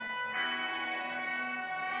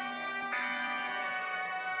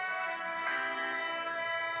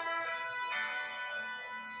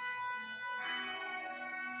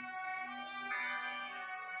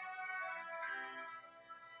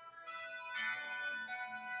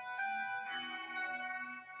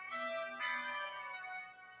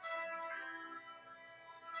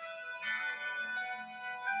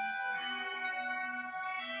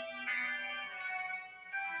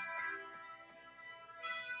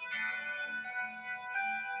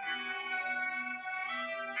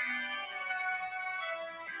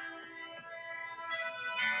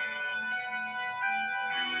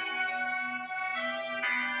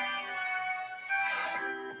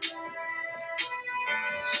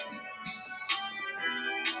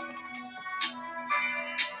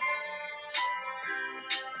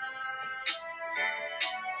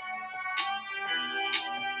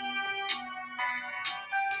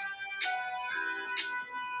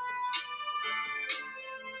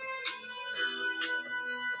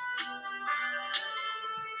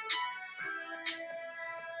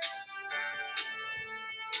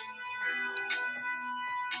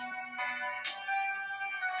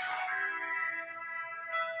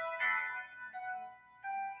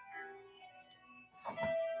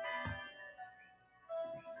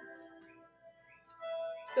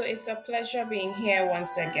So it's a pleasure being here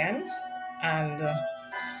once again, and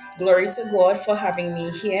glory to God for having me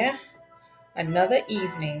here another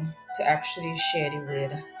evening to actually share the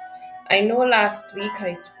word. I know last week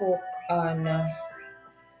I spoke on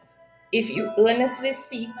if you earnestly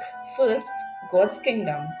seek first God's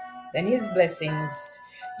kingdom, then His blessings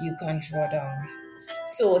you can draw down.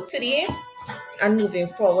 So today, and moving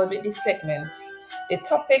forward with this segment, the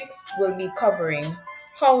topics will be covering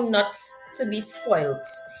how not to be spoilt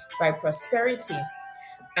by prosperity.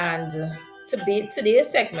 And today's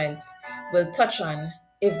segment will touch on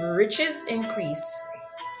if riches increase,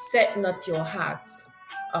 set not your heart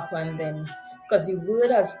upon them. Because the word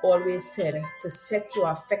has always said to set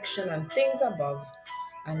your affection on things above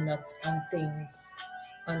and not on things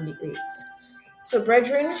on the earth. So,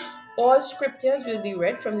 brethren, all scriptures will be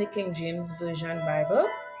read from the King James Version Bible,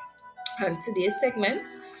 and today's segment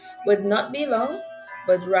would not be long,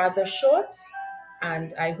 but rather short.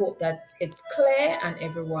 And I hope that it's clear and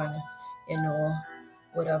everyone,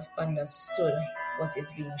 would have understood what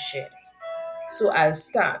is being shared. So I'll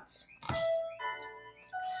start.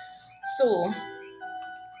 So,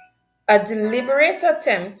 a deliberate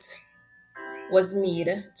attempt was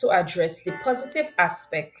made to address the positive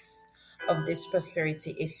aspects of this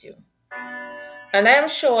prosperity issue. And I am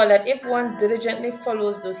sure that if one diligently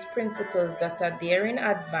follows those principles that are therein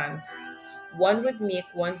advanced, one would make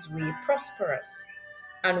one's way prosperous,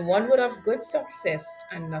 and one would have good success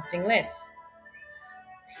and nothing less.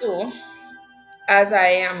 So, as I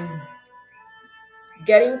am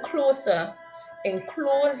getting closer in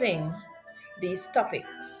closing these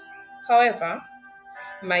topics, however,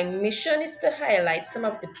 my mission is to highlight some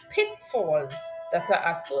of the pitfalls that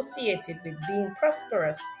are associated with being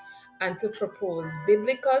prosperous and to propose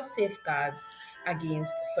biblical safeguards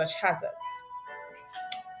against such hazards.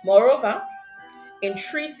 Moreover, in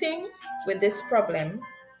treating with this problem,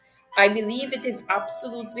 I believe it is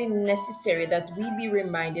absolutely necessary that we be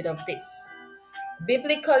reminded of this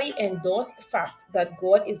biblically endorsed fact that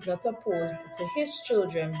God is not opposed to his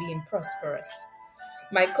children being prosperous.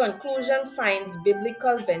 My conclusion finds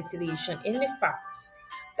biblical ventilation in the fact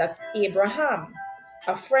that Abraham,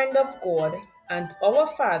 a friend of God and our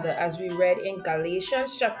father, as we read in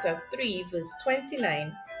Galatians chapter 3, verse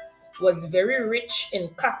 29, was very rich in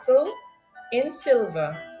cattle, in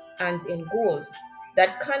silver, and in gold.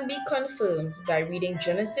 That can be confirmed by reading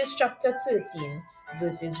Genesis chapter 13,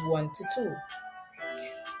 verses 1 to 2.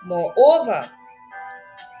 Moreover,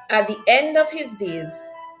 at the end of his days,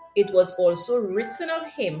 it was also written of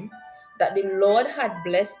him that the Lord had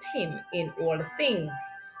blessed him in all things.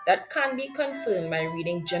 That can be confirmed by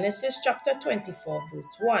reading Genesis chapter 24,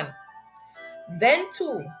 verse 1. Then,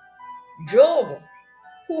 too, Job,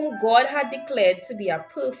 whom God had declared to be a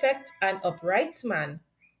perfect and upright man,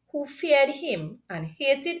 who feared him and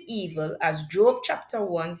hated evil, as Job chapter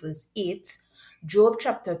 1, verse 8, Job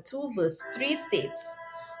chapter 2, verse 3 states,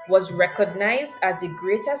 was recognized as the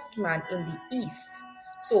greatest man in the East.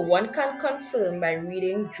 So one can confirm by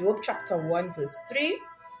reading Job chapter 1, verse 3,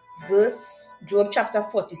 Job chapter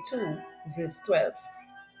 42, verse 12.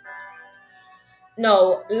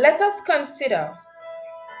 Now, let us consider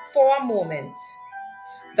for a moment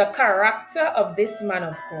the character of this man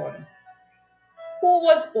of God, who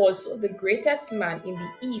was also the greatest man in the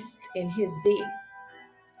East in his day.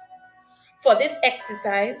 For this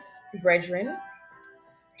exercise, brethren,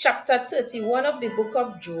 chapter 31 of the book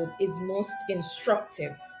of Job is most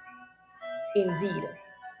instructive indeed.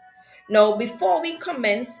 Now, before we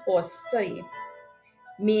commence our study,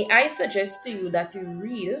 may I suggest to you that you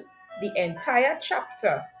read the entire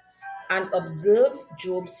chapter and observe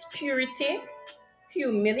Job's purity,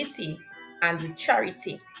 humility, and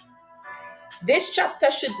charity. This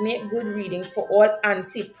chapter should make good reading for all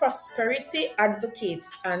anti-prosperity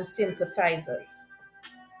advocates and sympathizers.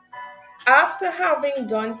 After having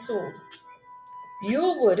done so,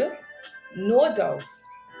 you would, no doubt,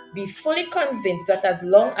 be fully convinced that as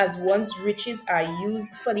long as one's riches are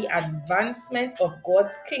used for the advancement of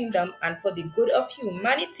God's kingdom and for the good of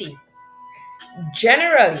humanity,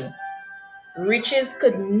 generally, riches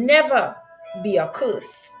could never be a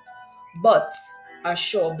curse, but a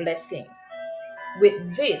sure blessing.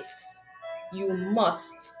 With this, you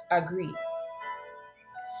must agree.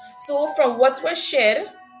 So, from what was shared,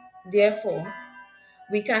 therefore,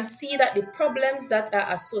 we can see that the problems that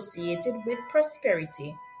are associated with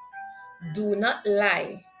prosperity do not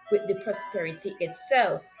lie with the prosperity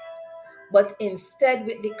itself, but instead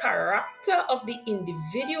with the character of the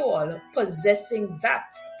individual possessing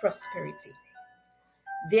that prosperity.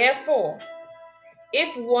 Therefore,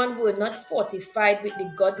 if one were not fortified with the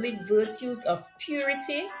godly virtues of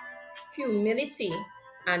purity, humility,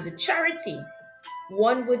 and charity,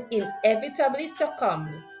 one would inevitably succumb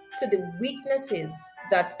to the weaknesses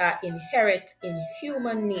that are inherent in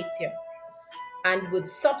human nature and would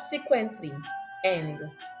subsequently end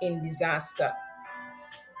in disaster.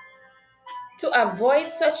 To avoid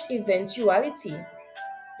such eventuality,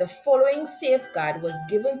 the following safeguard was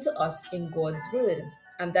given to us in God's word,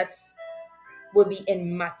 and that will be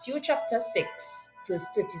in Matthew chapter 6, verse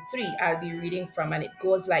 33. I'll be reading from, and it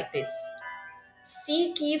goes like this: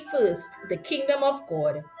 Seek ye first the kingdom of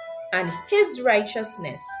God and his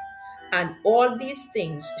righteousness, and all these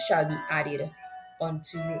things shall be added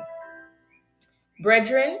unto you.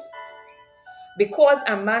 Brethren, because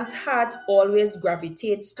a man's heart always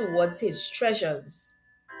gravitates towards his treasures,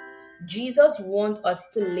 Jesus wants us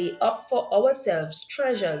to lay up for ourselves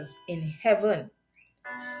treasures in heaven,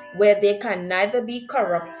 where they can neither be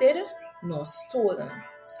corrupted nor stolen.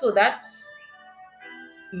 So that's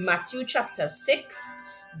Matthew chapter 6,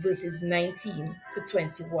 verses 19 to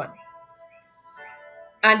 21.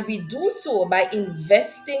 And we do so by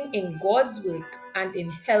investing in God's work and in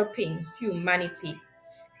helping humanity,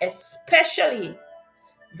 especially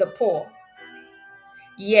the poor.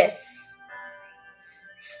 Yes,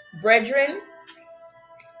 brethren,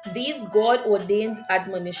 these God ordained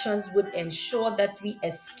admonitions would ensure that we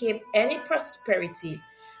escape any prosperity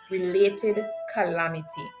related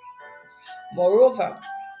calamity. Moreover,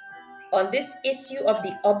 on this issue of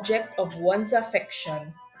the object of one's affection,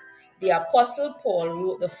 the Apostle Paul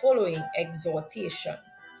wrote the following exhortation.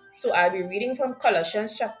 So I'll be reading from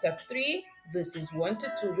Colossians chapter 3, verses 1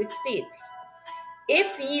 to 2, which states,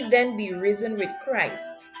 If ye then be risen with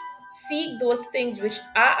Christ, seek those things which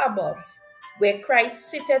are above, where Christ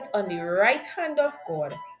sitteth on the right hand of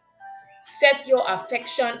God. Set your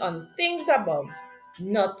affection on things above,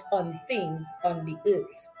 not on things on the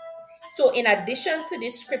earth. So in addition to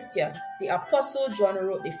this scripture, the Apostle John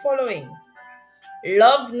wrote the following: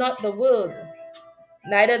 Love not the world,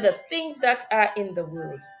 neither the things that are in the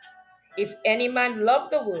world. If any man love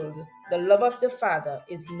the world, the love of the Father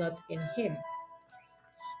is not in him.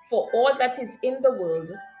 For all that is in the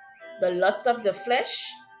world, the lust of the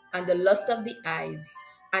flesh, and the lust of the eyes,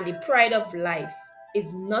 and the pride of life,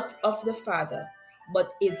 is not of the Father,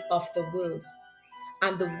 but is of the world.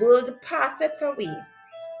 And the world passeth away,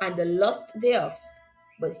 and the lust thereof.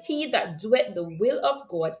 But he that doeth the will of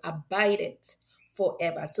God abideth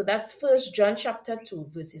forever. So that's 1 John chapter 2,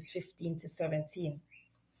 verses 15 to 17.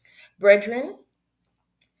 Brethren,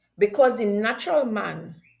 because the natural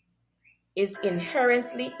man is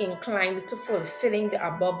inherently inclined to fulfilling the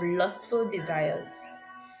above lustful desires,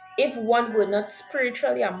 if one were not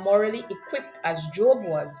spiritually and morally equipped as Job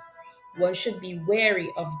was, one should be wary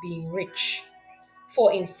of being rich.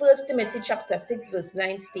 For in 1 Timothy chapter 6, verse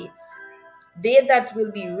 9 states, They that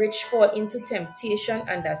will be rich fall into temptation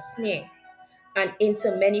and a snare, and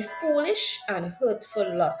into many foolish and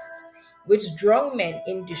hurtful lusts, which drown men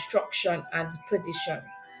in destruction and perdition.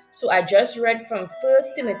 So I just read from 1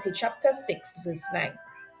 Timothy chapter 6, verse 9.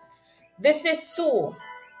 This is so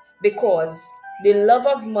because the love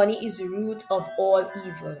of money is the root of all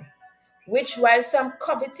evil, which while some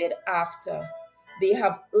coveted after, they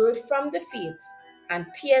have erred from the faith and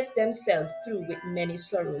pierced themselves through with many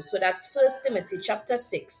sorrows. So that's 1 Timothy chapter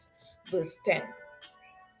 6, verse 10.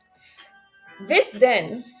 This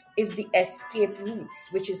then is the escape route,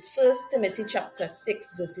 which is 1 Timothy chapter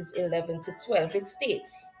 6, verses 11 to 12. It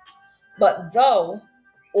states, But thou,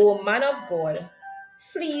 O man of God,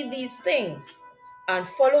 flee these things, and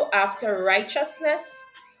follow after righteousness,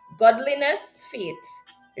 godliness, faith,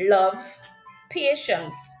 love,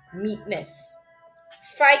 patience, meekness.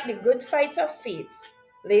 Fight the good fight of faith,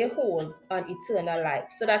 lay hold on eternal life.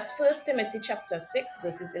 So that's 1 Timothy chapter 6,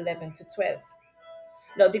 verses 11 to 12.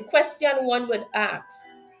 Now the question one would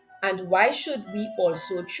ask, and why should we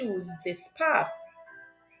also choose this path?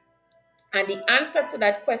 And the answer to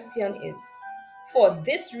that question is, for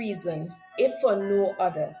this reason, if for no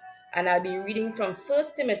other. And I'll be reading from 1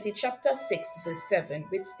 Timothy chapter 6, verse 7,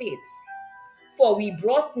 which states, For we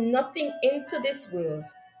brought nothing into this world,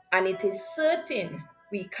 and it is certain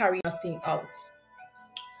we carry nothing out.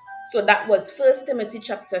 So that was 1 Timothy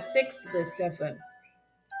chapter 6, verse 7.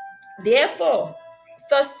 Therefore,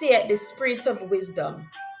 thus saith the Spirit of wisdom,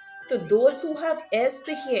 to those who have ears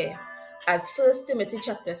to hear, as 1 Timothy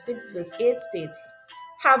chapter 6, verse 8 states,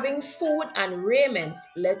 having food and raiment,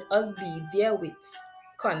 let us be therewith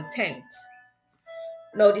content.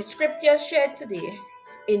 Now, the scripture shared today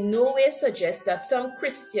in no way suggests that some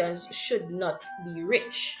Christians should not be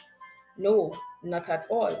rich. No, not at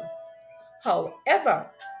all. However,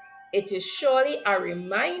 it is surely a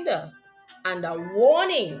reminder and a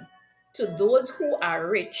warning to those who are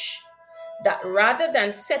rich that rather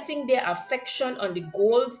than setting their affection on the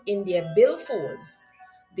gold in their billfolds,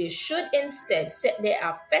 they should instead set their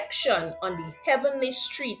affection on the heavenly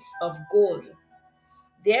streets of gold.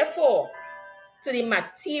 Therefore, to the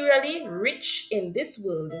materially rich in this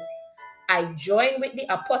world, I join with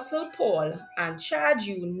the Apostle Paul and charge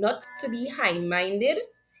you not to be high minded,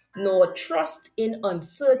 nor trust in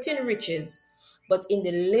uncertain riches, but in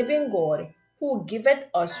the living God who giveth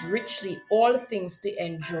us richly all things to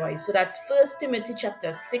enjoy. So that's 1 Timothy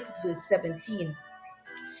chapter 6, verse 17.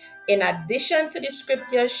 In addition to the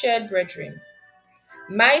scriptures shared, brethren,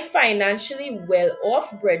 my financially well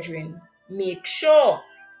off brethren, make sure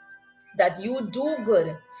that you do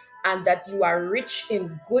good and that you are rich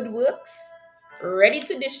in good works, ready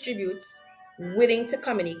to distribute, willing to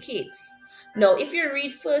communicate. Now, if you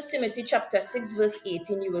read 1 Timothy chapter 6, verse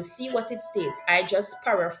 18, you will see what it states. I just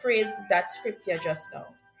paraphrased that scripture just now.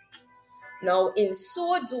 Now, in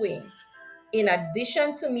so doing, in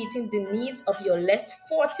addition to meeting the needs of your less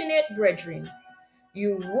fortunate brethren,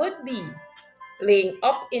 you would be laying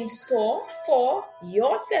up in store for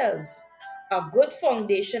yourselves a good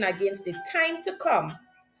foundation against the time to come,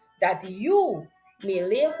 that you may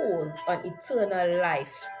lay hold on eternal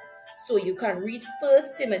life. So you can read 1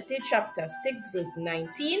 Timothy chapter 6, verse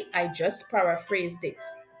 19. I just paraphrased it.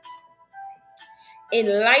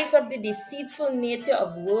 In light of the deceitful nature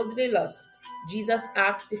of worldly lust, Jesus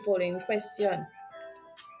asked the following question: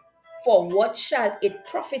 For what shall it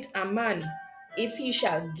profit a man if he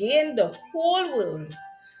shall gain the whole world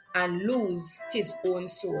and lose his own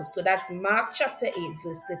soul? So that's Mark chapter 8,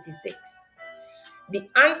 verse 36. The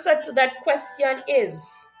answer to that question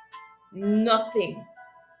is nothing.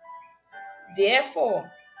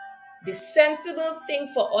 Therefore, the sensible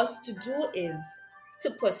thing for us to do is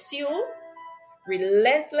to pursue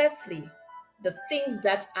relentlessly the things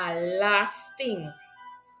that are lasting,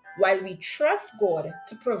 while we trust God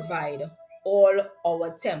to provide all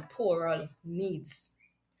our temporal needs.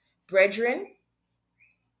 Brethren,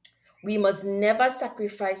 we must never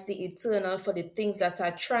sacrifice the eternal for the things that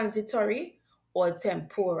are transitory or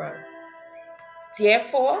temporal.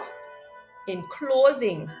 Therefore, in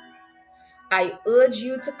closing, I urge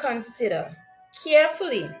you to consider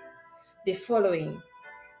carefully the following.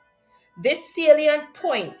 This salient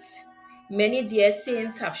point, many dear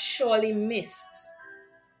saints have surely missed,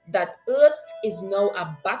 that earth is now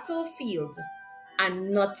a battlefield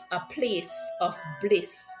and not a place of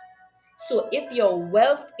bliss. So if your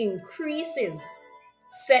wealth increases,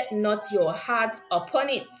 set not your heart upon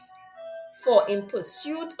it, for in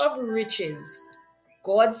pursuit of riches,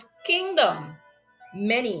 God's kingdom,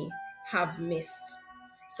 many have missed.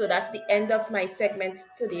 So that's the end of my segment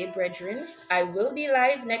today, brethren. I will be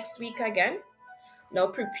live next week again. Now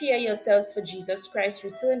prepare yourselves for Jesus Christ's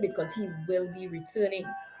return, because he will be returning.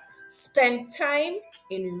 Spend time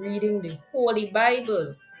in reading the Holy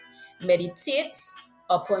Bible. Meditate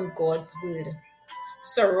upon God's word.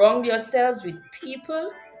 Surround yourselves with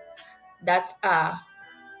people that are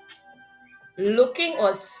looking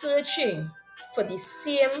or searching for the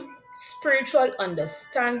same spiritual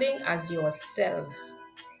understanding as yourselves.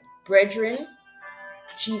 Brethren,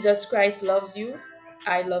 Jesus Christ loves you.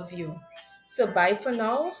 I love you. So bye for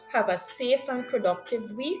now. Have a safe and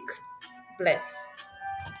productive week. Bless.